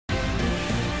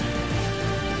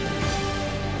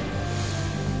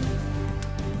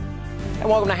And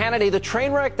welcome to Hannity. The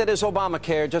train wreck that is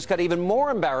Obamacare just got even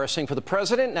more embarrassing for the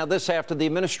president. Now, this after the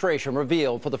administration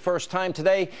revealed for the first time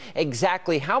today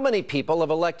exactly how many people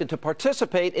have elected to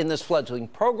participate in this fledgling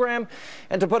program.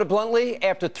 And to put it bluntly,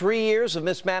 after 3 years of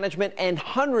mismanagement and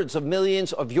hundreds of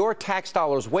millions of your tax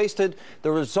dollars wasted, the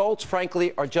results,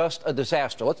 frankly, are just a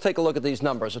disaster. Let's take a look at these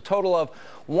numbers. A total of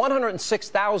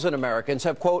 106,000 Americans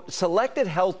have, quote, selected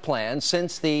health plans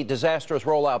since the disastrous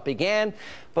rollout began.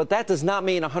 But that does not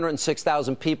mean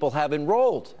 106,000 people have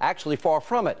enrolled. Actually, far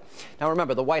from it. Now,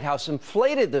 remember, the White House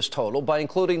inflated this total by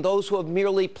including those who have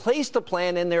merely placed a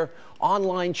plan in their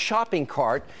online shopping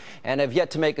cart and have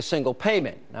yet to make a single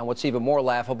payment. Now, what's even more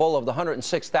laughable, of the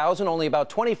 106,000, only about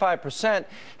 25%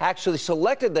 actually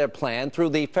selected their plan through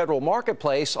the federal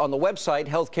marketplace on the website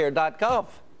healthcare.gov.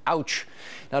 Ouch.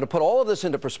 Now, to put all of this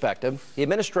into perspective, the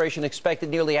administration expected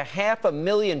nearly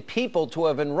 500,000 people to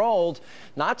have enrolled,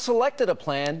 not selected a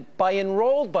plan,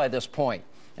 enrolled by this point.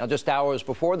 Now, just hours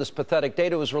before this pathetic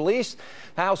data was released,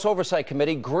 the House Oversight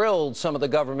Committee grilled some of the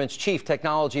government's chief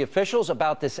technology officials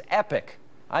about this epic,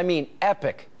 I mean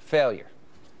epic, failure.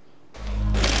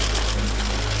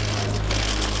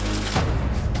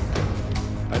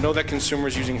 I know that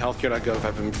consumers using healthcare.gov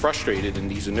have been frustrated in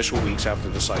these initial weeks after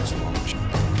the site's launch.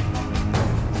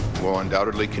 Will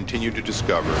undoubtedly continue to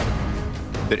discover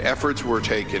that efforts were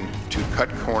taken to cut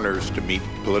corners to meet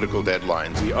political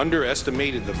deadlines. We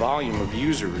underestimated the volume of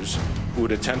users who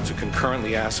would attempt to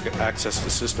concurrently access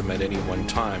the system at any one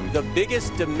time. The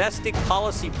biggest domestic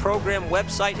policy program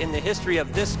website in the history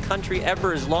of this country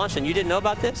ever is launched, and you didn't know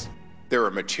about this? There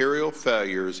are material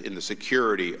failures in the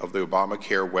security of the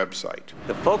Obamacare website.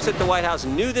 The folks at the White House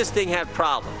knew this thing had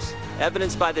problems,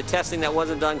 evidenced by the testing that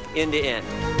wasn't done end to end.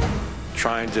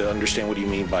 Trying to understand what you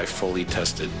mean by fully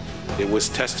tested. It was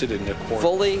tested in the court.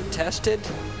 Fully tested?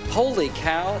 Holy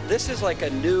cow, this is like a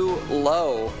new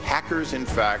low. Hackers, in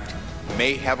fact,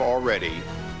 may have already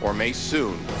or may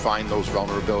soon find those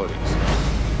vulnerabilities.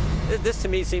 This to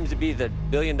me seems to be the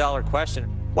billion-dollar question.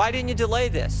 Why didn't you delay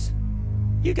this?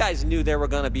 You guys knew there were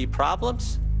going to be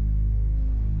problems.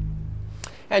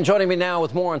 And joining me now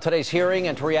with more on today's hearing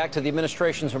and to react to the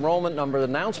administration's enrollment number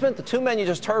announcement, the two men you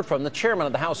just heard from, the chairman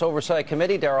of the House Oversight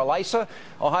Committee, Darrell, Issa,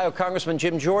 Ohio Congressman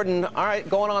Jim Jordan. All right,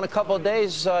 going on a couple of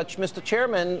days, Mr.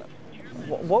 Chairman,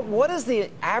 what is the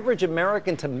average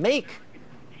American to make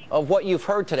of what you've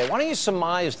heard today? Why don't you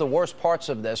surmise the worst parts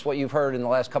of this, what you've heard in the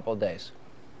last couple of days?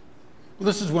 Well,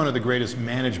 this is one of the greatest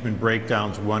management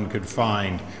breakdowns one could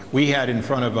find. We had in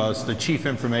front of us the chief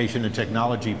information and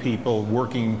technology people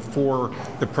working for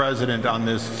the president on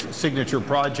this signature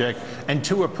project, and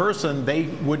to a person, they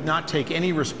would not take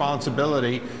any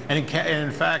responsibility. And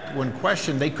in fact, when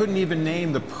questioned, they couldn't even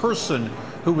name the person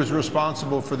who was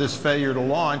responsible for this failure to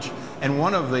launch. And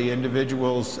one of the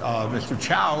individuals, Mr.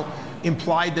 Chow,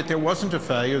 implied that there wasn't a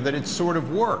failure, that it sort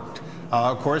of worked.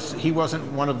 Of course, he wasn't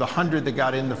one of the 100 that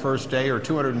got in the first day, or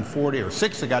 240, or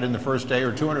 6 that got in the first day,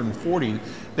 or 240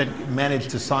 that managed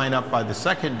to sign up by the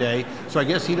second day. So I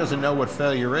guess he doesn't know what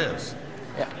failure is.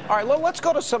 Yeah. All right, let's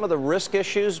go to some of the risk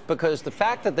issues, because the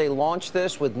fact that they launched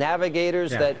this with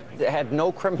navigators that had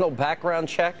no criminal background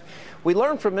check. We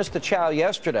learned from Mr. Chow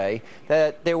yesterday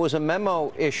that there was a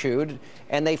memo issued,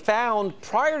 and they found,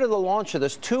 prior to the launch of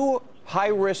this, 2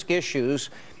 high-risk issues,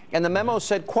 and the memo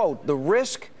said, quote,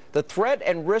 the threat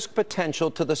and risk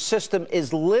potential to the system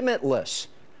is limitless.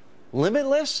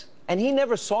 Limitless? And he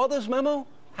never saw this memo?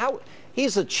 How?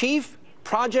 He's the chief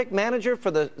project manager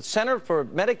for the Center for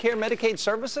Medicare and Medicaid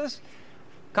Services?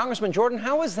 Congressman Jordan,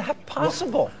 how is that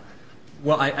possible?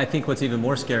 Well, I think what's even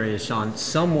more scary is, Sean,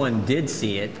 someone did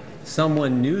see it.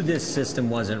 Someone knew this system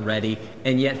wasn't ready,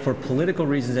 and yet for political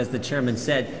reasons, as the chairman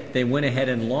said, they went ahead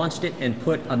and launched it and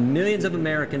put millions of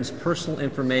Americans' personal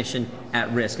information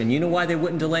at risk. And you know why they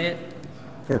wouldn't delay it?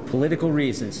 For political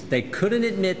reasons. They couldn't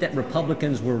admit that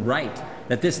Republicans were right,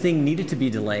 that this thing needed to be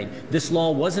delayed. This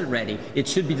law wasn't ready. It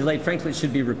should be delayed. Frankly, it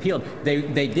should be repealed. They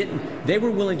didn't. They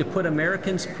were willing to put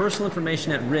Americans' personal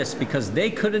information at risk because they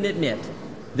couldn't admit,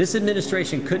 this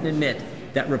administration couldn't admit,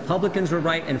 that Republicans were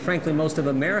right, and frankly, most of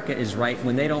America is right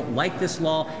when they don't like this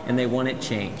law and they want it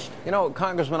changed. You know,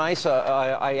 Congressman Issa,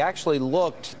 I actually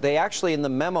looked. They actually, in the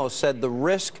memo, said the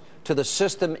risk to the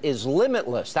system is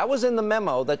limitless. That was in the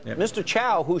memo that Mr.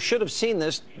 Chow, who should have seen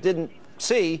this, didn't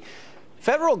see.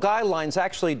 Federal guidelines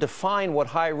actually define what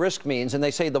high risk means, and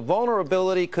they say the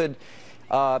vulnerability could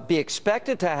be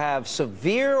expected to have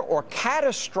severe or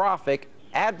catastrophic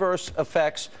adverse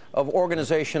effects of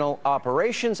organizational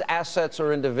operations, assets,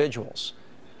 or individuals.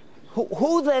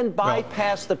 Who then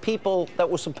bypassed the people that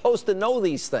were supposed to know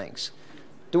these things?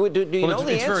 Do you know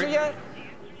the answer yet?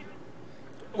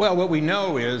 Well, what we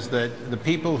know is that the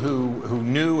people who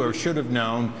knew or should have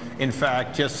known, in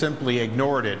fact, just simply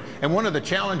ignored it. And one of the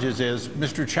challenges is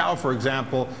Mr. Chow, for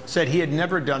example, said he had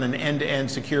never done an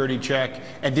end-to-end security check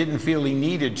and didn't feel he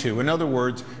needed to. In other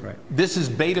words, This is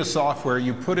beta software.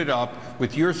 You put it up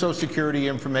with your Social Security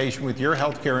information, with your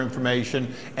health care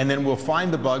information, and then we'll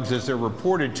find the bugs as they're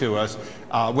reported to us.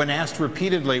 When asked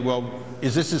repeatedly, well,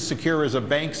 is this as secure as a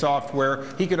bank software?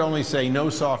 He could only say no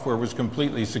software was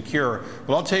completely secure.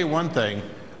 Well, I'll tell you one thing.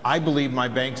 I believe my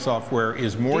bank software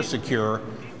is more secure,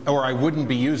 or I wouldn't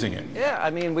be using it. Yeah,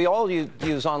 I mean, we all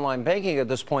use online banking at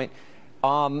this point.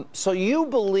 So you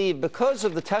believe, because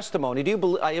of the testimony,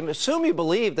 I assume you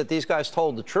believe that these guys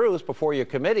told the truth before your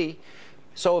committee.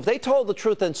 So if they told the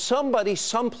truth, then somebody,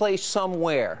 someplace,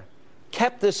 somewhere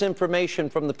kept this information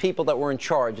from the people that were in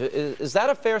charge. Is that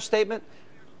a fair statement?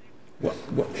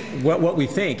 What we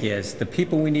think is the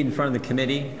people we need in front of the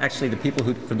committee, actually the people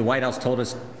who from the White House told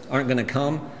us aren't going to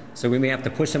come, so we may have to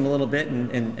push them a little bit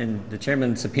and the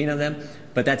chairman subpoena them,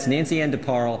 but that's Nancy Ann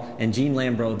DeParle and Jean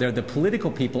Lambro. They're the political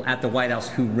people at the White House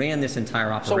who ran this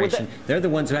entire operation. They're the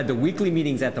ones who had the weekly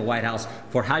meetings at the White House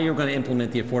for how you're going to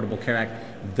implement the Affordable Care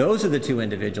Act. Those are the two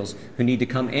individuals who need to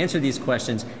come answer these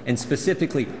questions, and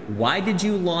specifically, why did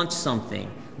you launch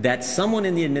something that someone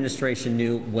in the administration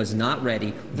knew was not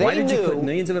ready? Why did you put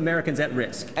millions of Americans at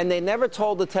risk? And they never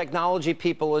told the technology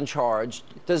people in charge.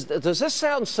 Does this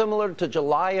sound similar to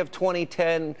July of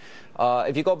 2010?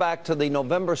 If you go back to the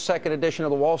November 2nd edition of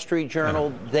the Wall Street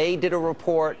Journal, they did a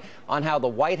report on how the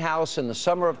White House in the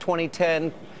summer of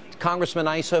 2010, Congressman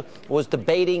Issa was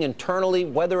debating internally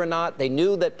whether or not they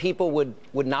knew that people would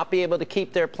not be able to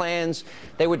keep their plans.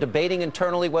 They were debating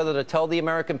internally whether to tell the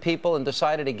American people and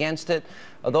decided against it.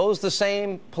 Are those the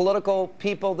same political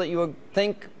people that you would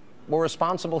think were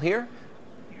responsible here?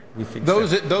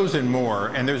 Those and more,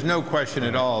 and there's no question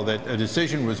at all that a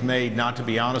decision was made not to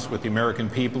be honest with the American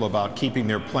people about keeping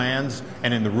their plans,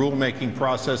 and in the rulemaking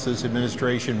process, this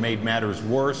administration made matters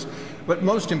worse. But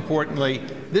most importantly,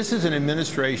 this is an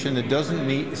administration that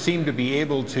doesn't seem to be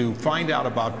able to find out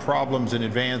about problems in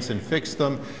advance and fix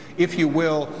them. If you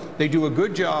will, they do a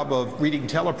good job of reading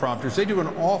teleprompters. They do an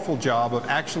awful job of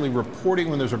actually reporting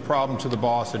when there's a problem to the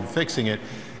boss and fixing it.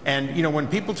 And, you know, when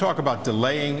people talk about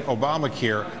delaying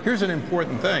Obamacare, here's an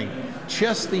important thing.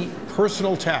 Just the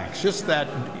personal tax, just that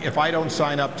if I don't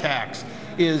sign up tax,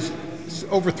 is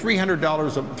over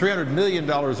 $300 million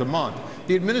a month.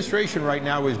 The administration right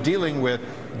now is dealing with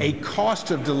a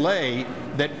cost of delay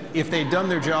that if they'd done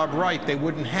their job right, they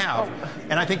wouldn't have.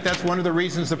 And I think that's one of the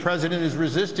reasons the president is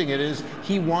resisting it, is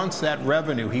he wants that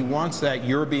revenue. He wants that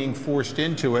you're being forced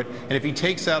into it. And if he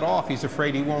takes that off, he's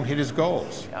afraid he won't hit his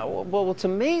goals. Well, what's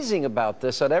amazing about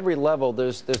this, at every level,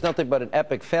 there's nothing but an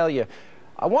epic failure.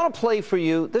 I want to play for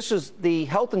you. This is the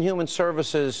Health and Human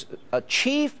Services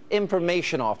Chief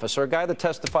Information Officer, a guy that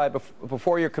testified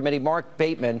before your committee, Mark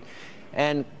Bateman.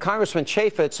 And Congressman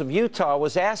Chaffetz of Utah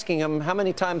was asking him how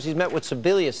many times he's met with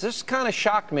Sebelius. This kind of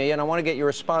shocked me, and I want to get your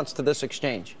response to this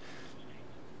exchange.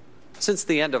 Since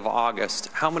the end of August,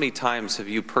 how many times have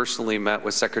you personally met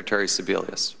with Secretary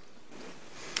Sebelius?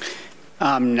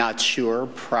 I'm not sure.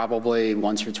 Probably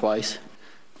once or twice.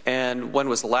 And when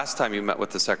was the last time you met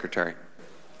with the Secretary?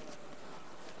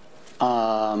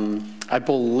 I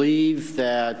believe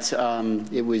that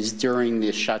it was during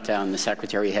the shutdown. The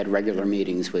Secretary had regular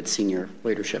meetings with senior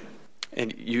leadership.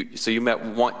 And so you met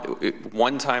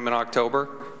one time in October?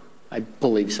 I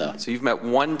believe so. So you've met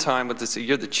one time with the,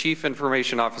 you're the Chief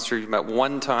Information Officer, you've met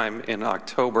one time in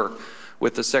October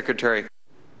with the Secretary.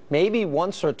 Maybe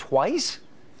once or twice?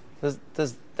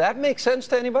 Does that make sense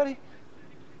to anybody?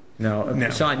 No.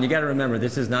 Sean, you got to remember,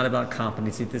 this is not about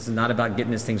competency. This is not about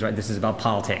getting these things right. This is about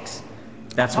politics.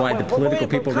 That's why the political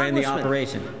people ran the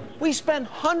operation. We spent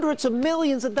hundreds of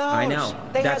millions of dollars. I know.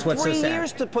 They That's had what's so 3 sad.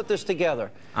 years to put this together.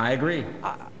 I agree.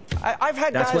 I've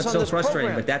had That's guys what's on so this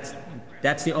frustrating, program. but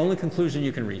that's the only conclusion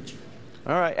you can reach.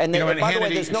 All right. And, You know, by the way,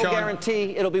 Hannity, there's no Sean,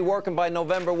 guarantee it'll be working by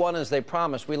November 1 as they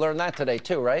promised. We learned that today,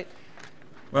 too, right?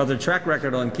 Well, their track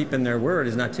record on keeping their word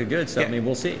is not too good, so I mean,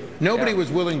 we'll see. Nobody was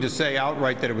willing to say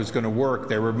outright that it was going to work.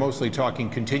 They were mostly talking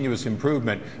continuous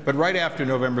improvement. But right after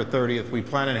November 30th, we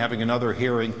plan on having another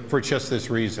hearing for just this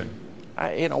reason.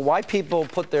 You know, why people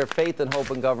put their faith and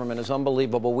hope in government is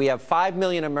unbelievable. We have 5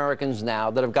 million Americans now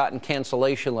that have gotten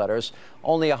cancellation letters.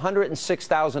 Only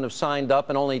 106,000 have signed up,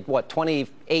 and only, what,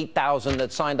 28,000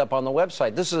 that signed up on the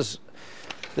website. This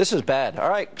is bad. All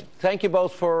right. Thank you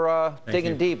both for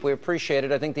digging deep. We appreciate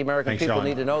it. I think the American people Sean.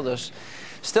 need to know this.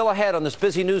 Still ahead on this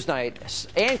busy news night,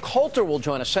 Ann Coulter will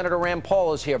join us. Senator Rand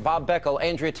Paul is here. Bob Beckel,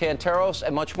 Andrea Tantaros,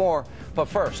 and much more. But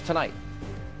first, tonight.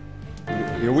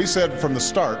 we said from the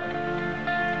start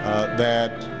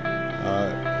that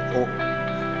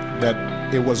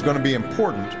it was going to be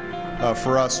important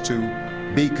for us to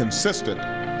be consistent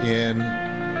in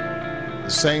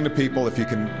saying to people, if you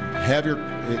can have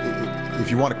if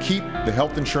you want to keep the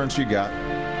health insurance you got,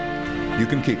 you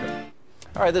can keep it.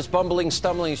 All right, this bumbling,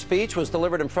 stumbling speech was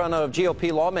delivered in front of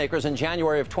GOP lawmakers in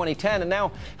January of 2010, and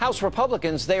now House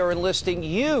Republicans, they are enlisting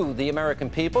you, the American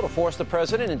people, to force the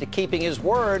president into keeping his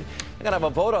word. They're going to have a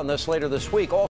vote on this later this week.